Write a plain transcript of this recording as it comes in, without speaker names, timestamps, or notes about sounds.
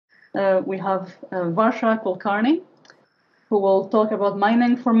we have Varsha Kulkarni, who will talk about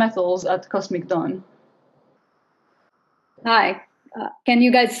mining for metals at cosmic dawn. Hi, can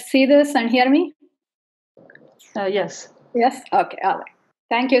you guys see this and hear me? Yes. Yes? Okay, all right.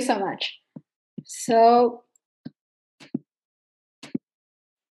 Thank you so much. So,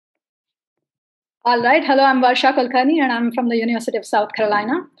 all right, hello, I'm Varsha Kulkarni and I'm from the University of South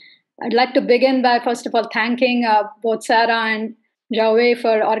Carolina. I'd like to begin by, first of all, thanking both Sarah and Jauwe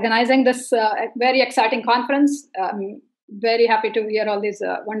for organizing this very exciting conference. I'm very happy to hear all these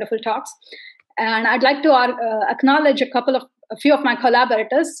wonderful talks. And I'd like to acknowledge a few of my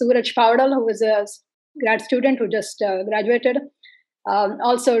collaborators, Suraj Paudal, who is a grad student who just graduated.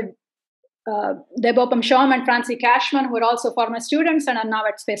 Also, Debopam Shom and Francie Cashman, who are also former students and are now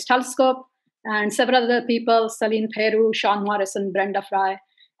at Space Telescope, and several other people, Celine Peru, Sean Morrison, Brenda Fry,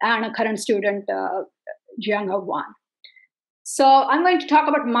 and a current student, Jiang Wan. So I'm going to talk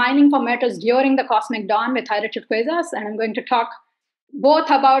about mining for metals during the cosmic dawn with high-redshift quasars, and I'm going to talk both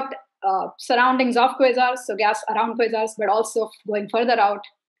about surroundings of quasars, so gas around quasars, but also going further out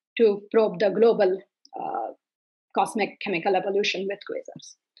to probe the global cosmic chemical evolution with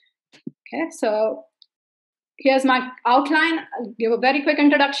quasars. Okay, so here's my outline. I'll give a very quick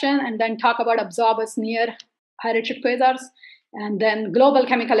introduction and then talk about absorbers near high-redshift quasars, and then global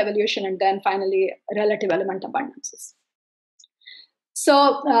chemical evolution, and then finally relative element abundances.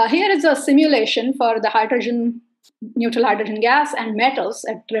 So here is a simulation for the neutral hydrogen gas and metals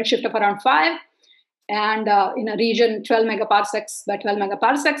at redshift of around 5, and in a region 12 megaparsecs by 12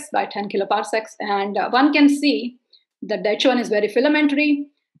 megaparsecs by 10 kiloparsecs. And one can see that the H1 is very filamentary.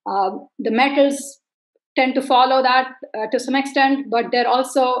 The metals tend to follow that to some extent, but they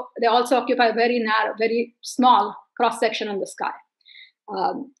also occupy a very narrow, very small cross section on the sky.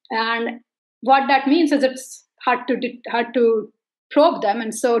 And what that means is it's hard to probe them,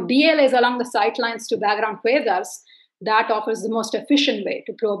 and so DLAs along the sightlines to background quasars, that offers the most efficient way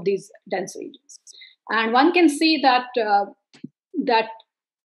to probe these dense regions. And one can see that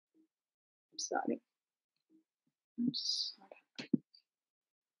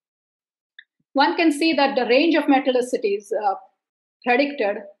one can see that the range of metallicities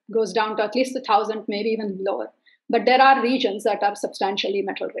predicted goes down to at least 1,000, maybe even lower. But there are regions that are substantially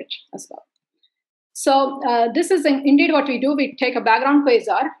metal rich as well. So this is indeed what we do. We take a background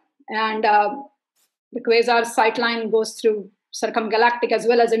quasar, and the quasar sightline goes through circumgalactic as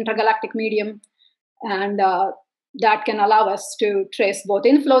well as intergalactic medium, and that can allow us to trace both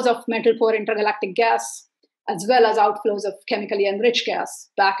inflows of metal poor intergalactic gas as well as outflows of chemically enriched gas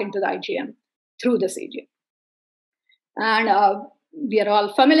back into the IGM through the CGM. And we are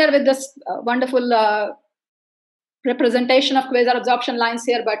all familiar with this wonderful representation of quasar absorption lines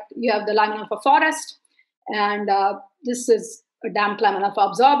here, but you have the Lyman-alpha forest, and this is a damped Lyman-alpha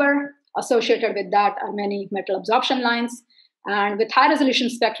absorber. Associated with that are many metal absorption lines, and with high-resolution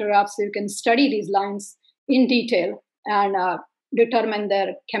spectrographs, you can study these lines in detail and determine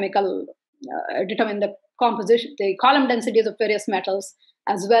their determine the composition, the column densities of various metals,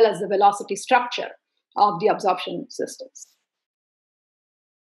 as well as the velocity structure of the absorption systems.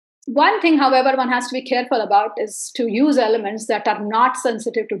 One thing, however, one has to be careful about is to use elements that are not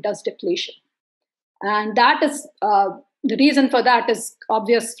sensitive to dust depletion. And that is the reason for that is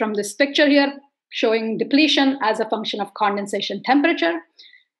obvious from this picture here, showing depletion as a function of condensation temperature.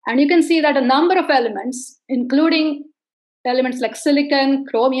 And you can see that a number of elements, including elements like silicon,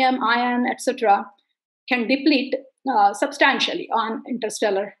 chromium, iron, etc., can deplete substantially on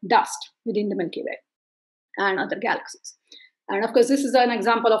interstellar dust within the Milky Way and other galaxies. And of course, this is an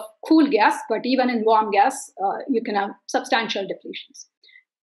example of cool gas, but even in warm gas, you can have substantial depletions.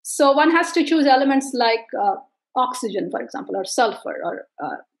 So one has to choose elements like oxygen, for example, or sulfur, or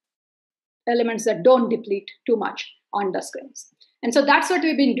elements that don't deplete too much on dust grains. And so that's what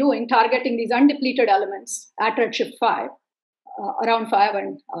we've been doing, targeting these undepleted elements at redshift 5, around 5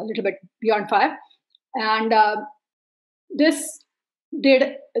 and a little bit beyond 5. And these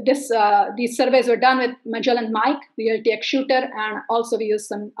surveys were done with Magellan Mike, the LTX shooter, and also we used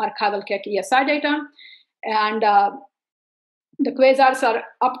some archival Keck ESI data. And the quasars are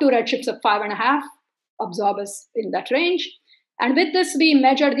up to redshifts of 5.5, absorbers in that range. And with this, we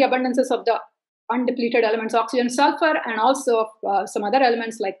measured the abundances of the undepleted elements, oxygen, sulfur, and also some other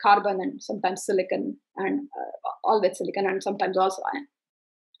elements like carbon and sometimes silicon, and always silicon, and sometimes also iron.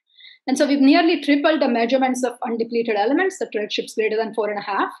 And so we've nearly tripled the measurements of undepleted elements at redshifts greater than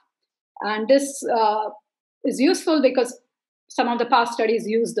 4.5. And this is useful because some of the past studies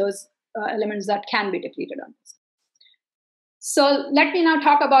use those elements that can be depleted on this. So let me now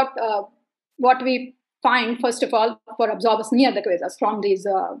talk about what we find, first of all, for absorbers near the quasars from these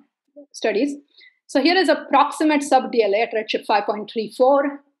studies. So here is a proximate sub-DLA at redshift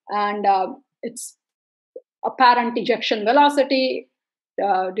 5.34, and its apparent ejection velocity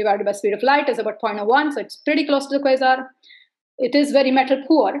divided by speed of light is about 0.01, so it's pretty close to the quasar. It is very metal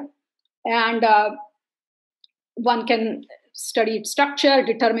poor, and one can study its structure,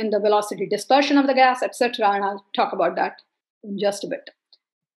 determine the velocity dispersion of the gas, etc., and I'll talk about that in just a bit.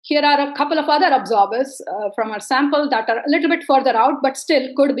 Here are a couple of other absorbers from our sample that are a little bit further out, but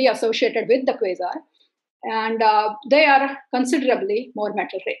still could be associated with the quasar, and they are considerably more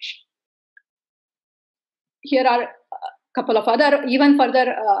metal rich. Here are a couple of other even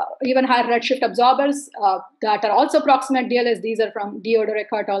higher redshift absorbers that are also proximate DLAs. These are from Diodorek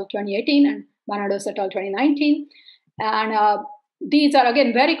et al. 2018 and Banados et al. 2019. And these are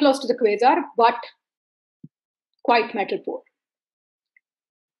again very close to the quasar, but quite metal poor.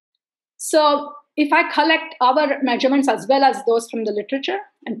 So if I collect our measurements as well as those from the literature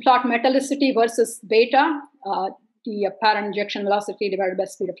and plot metallicity versus beta, the apparent injection velocity divided by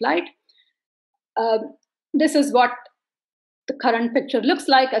speed of light, this is what the current picture looks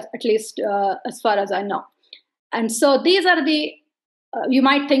like, at least as far as I know. And so these are the, you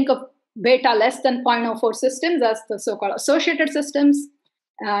might think of beta less than 0.04 systems as the so-called associated systems.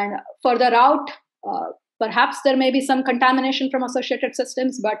 And further out, perhaps there may be some contamination from associated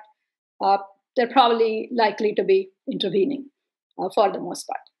systems, but they're probably likely to be intervening for the most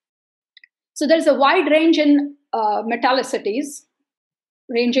part. So there's a wide range in metallicities,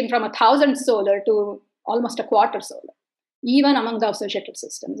 ranging from 1,000 solar to almost a quarter solar, even among the associated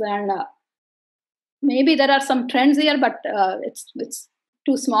systems. And maybe there are some trends here, but it's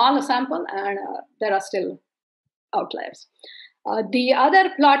too small a sample, and there are still outliers. The other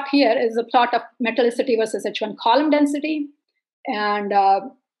plot here is a plot of metallicity versus H1 column density. And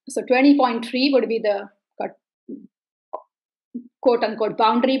so 20.3 would be the quote-unquote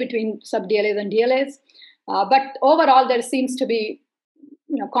boundary between sub-DLAs and DLAs. But overall, there seems to be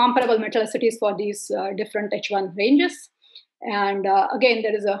comparable metallicities for these different H1 ranges. And again,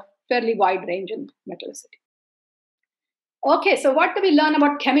 there is a fairly wide range in metallicity. Okay, so what do we learn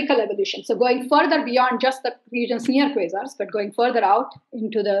about chemical evolution? So going further beyond just the regions near quasars, but going further out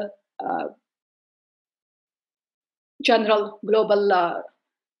into the general global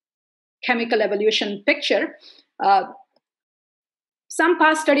chemical evolution picture, some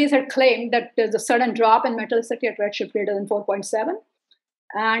past studies had claimed that there's a sudden drop in metallicity at redshift greater than 4.7.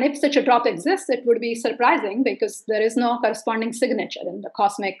 And if such a drop exists, it would be surprising because there is no corresponding signature in the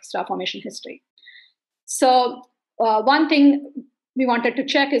cosmic star formation history. So one thing we wanted to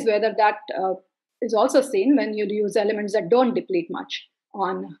check is whether that is also seen when you use elements that don't deplete much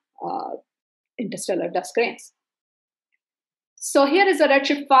on interstellar dust grains. So here is a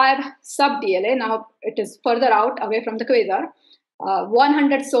redshift 5 sub-DLA. Now it is further out away from the quasar.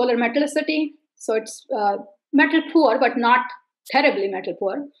 100 solar metallicity. So it's metal poor, but not terribly metal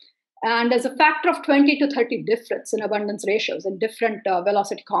poor. And there's a factor of 20 to 30 difference in abundance ratios in different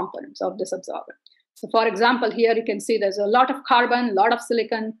velocity components of this absorber. So for example, here you can see there's a lot of carbon, a lot of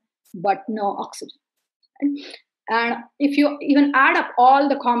silicon, but no oxygen. And if you even add up all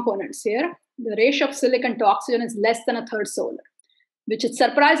the components here, the ratio of silicon to oxygen is less than a third solar, which is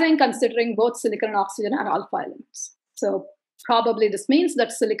surprising considering both silicon and oxygen are alpha elements. So probably this means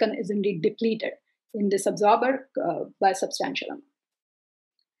that silicon is indeed depleted in this absorber by a substantial amount.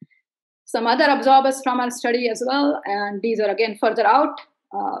 Some other absorbers from our study as well, and these are again further out.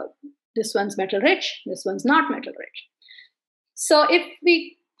 This one's metal rich, this one's not metal rich. So if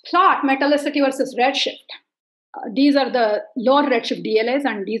we plot metallicity versus redshift, these are the lower redshift DLAs,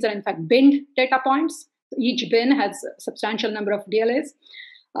 and these are in fact binned data points. Each bin has a substantial number of DLAs,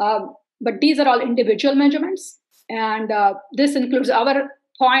 but these are all individual measurements. And this includes our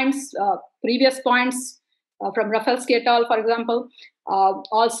points, previous points from Rafalski et al., for example,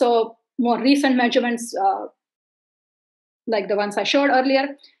 also more recent measurements like the ones I showed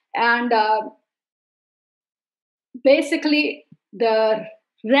earlier. And basically, the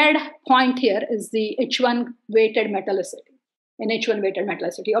red point here is the H1 weighted metallicity, an H1 weighted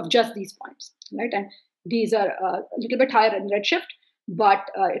metallicity of just these points, right? And these are a little bit higher in redshift, but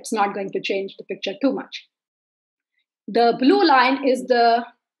it's not going to change the picture too much. The blue line is the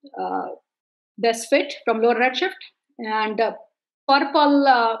best fit from lower redshift, and the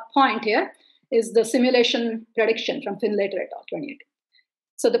purple point here is the simulation prediction from Finlater et al. 2018.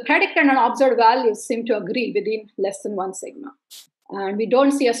 So the predicted and observed values seem to agree within less than 1 sigma. And we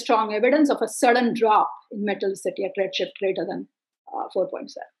don't see a strong evidence of a sudden drop in metallicity at redshift greater than 4.7,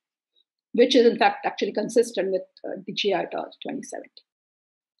 which is in fact actually consistent with Dichia et al.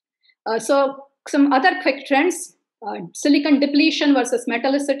 2017. So some other quick trends, silicon depletion versus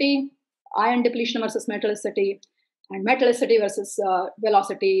metallicity. ion depletion versus metallicity, and metallicity versus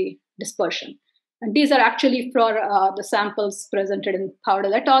velocity dispersion. And these are actually for the samples presented in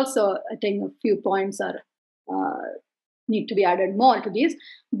Powdell et al. So I think a few points are need to be added more to these.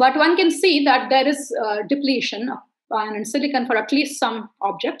 But one can see that there is depletion of iron and silicon for at least some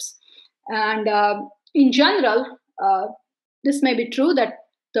objects. And in general, this may be true that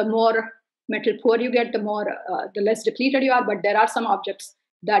the more metal poor you get, the less depleted you are. But there are some objects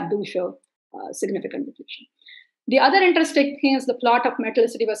that do show significant depletion. The other interesting thing is the plot of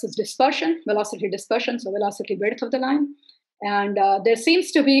metallicity versus dispersion, velocity dispersion, so velocity width of the line. And there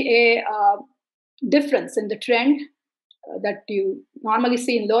seems to be a difference in the trend that you normally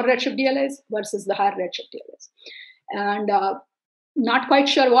see in lower redshift DLAs versus the higher redshift DLAs. And not quite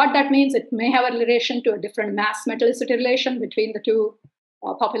sure what that means. It may have a relation to a different mass metallicity relation between the two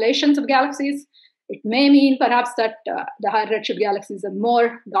populations of galaxies. It may mean perhaps that the higher redshift galaxies are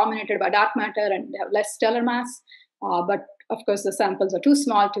more dominated by dark matter and they have less stellar mass. But of course, the samples are too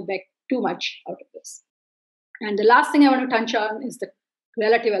small to make too much out of this. And the last thing I want to touch on is the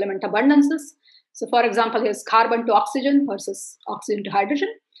relative element abundances. So for example, here's carbon to oxygen versus oxygen to hydrogen.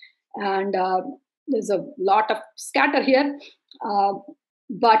 And there's a lot of scatter here.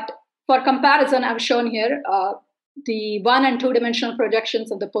 But for comparison, I've shown here the 1- and 2-dimensional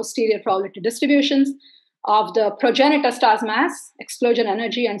projections of the posterior probability distributions of the progenitor star's mass, explosion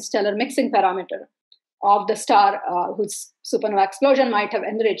energy, and stellar mixing parameter of the star whose supernova explosion might have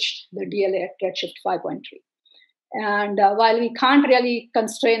enriched the DLA at redshift 5.3. And while we can't really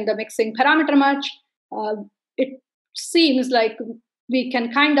constrain the mixing parameter much, it seems like we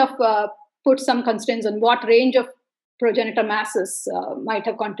can kind of put some constraints on what range of progenitor masses might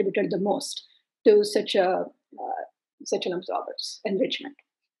have contributed the most to such an absorber's enrichment.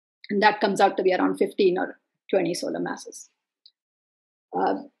 And that comes out to be around 15 or 20 solar masses.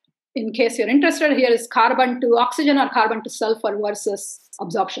 In case you're interested, here is carbon to oxygen or carbon to sulfur versus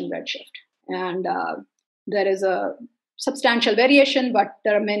absorption redshift. And there is a substantial variation, but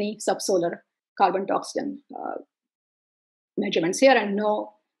there are many subsolar carbon to oxygen measurements here and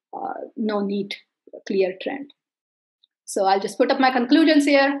no neat, clear trend. So I'll just put up my conclusions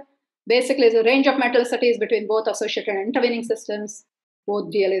here. Basically, the range of metallicities between both associated and intervening systems,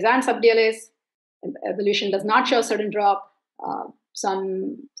 both DLAs and sub-DLAs. Evolution does not show a sudden drop.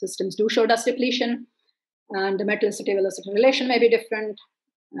 Some systems do show dust depletion, and the metallicity-velocity relation may be different.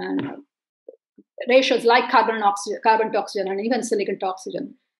 And ratios like carbon to oxygen, and even silicon to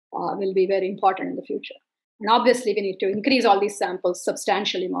oxygen will be very important in the future. And obviously, we need to increase all these samples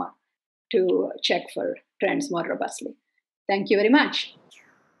substantially more to check for trends more robustly. Thank you very much.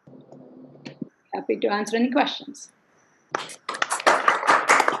 Happy to answer any questions.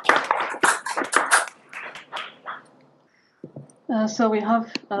 So we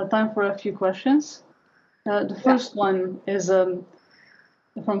have time for a few questions. The first one is from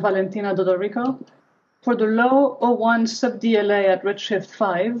Valentina Dodorico. For the low O1 sub-DLA at redshift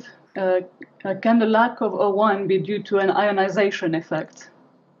 5, can the lack of O1 be due to an ionization effect?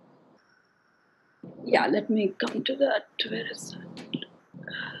 Yeah, let me come to that. Where is that?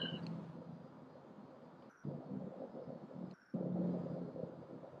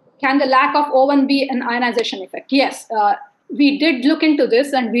 Can the lack of O1 be an ionization effect? Yes, we did look into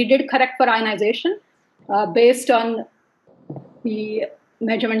this and we did correct for ionization based on the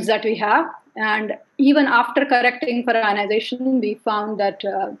measurements that we have. And even after correcting for ionization, we found that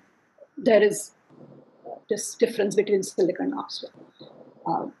there is this difference between silicon and oxygen.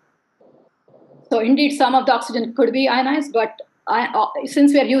 So indeed, some of the oxygen could be ionized, but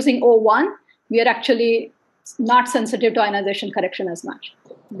since we are using O1, we are actually not sensitive to ionization correction as much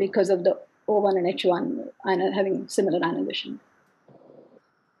because of the O1 and H1 having similar ionization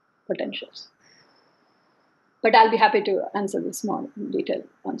potentials. But I'll be happy to answer this more in detail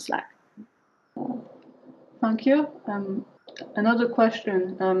on Slack. Thank you. Another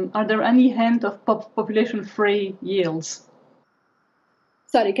question. Are there any hint of population-free yields?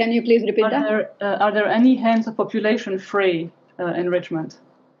 Sorry, can you please repeat that? Are there any hints of population-free enrichment?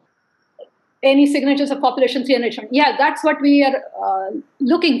 Any signatures of population-free enrichment? Yeah, that's what we are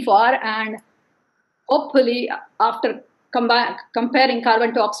looking for. And hopefully, after comparing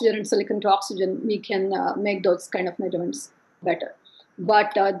carbon to oxygen and silicon to oxygen, we can make those kind of measurements better.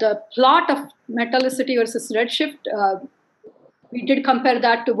 But the plot of metallicity versus redshift, we did compare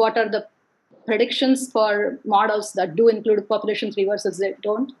that to what are the predictions for models that do include population-free versus they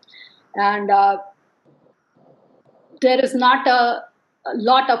don't. And there is not a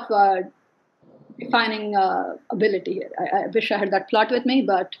lot of defining ability here. I wish I had that plot with me,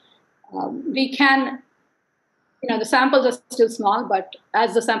 but we can The samples are still small, but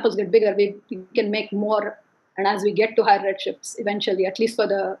as the samples get bigger, we can make more. And as we get to higher redshifts, eventually, at least for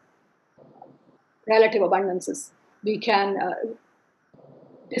the relative abundances, we can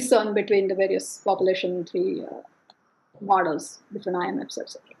discern between the various population tree models, different IMFs,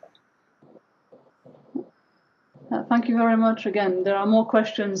 etc. Thank you very much again. There are more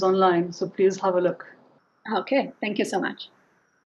questions online, so please have a look. Okay, thank you so much.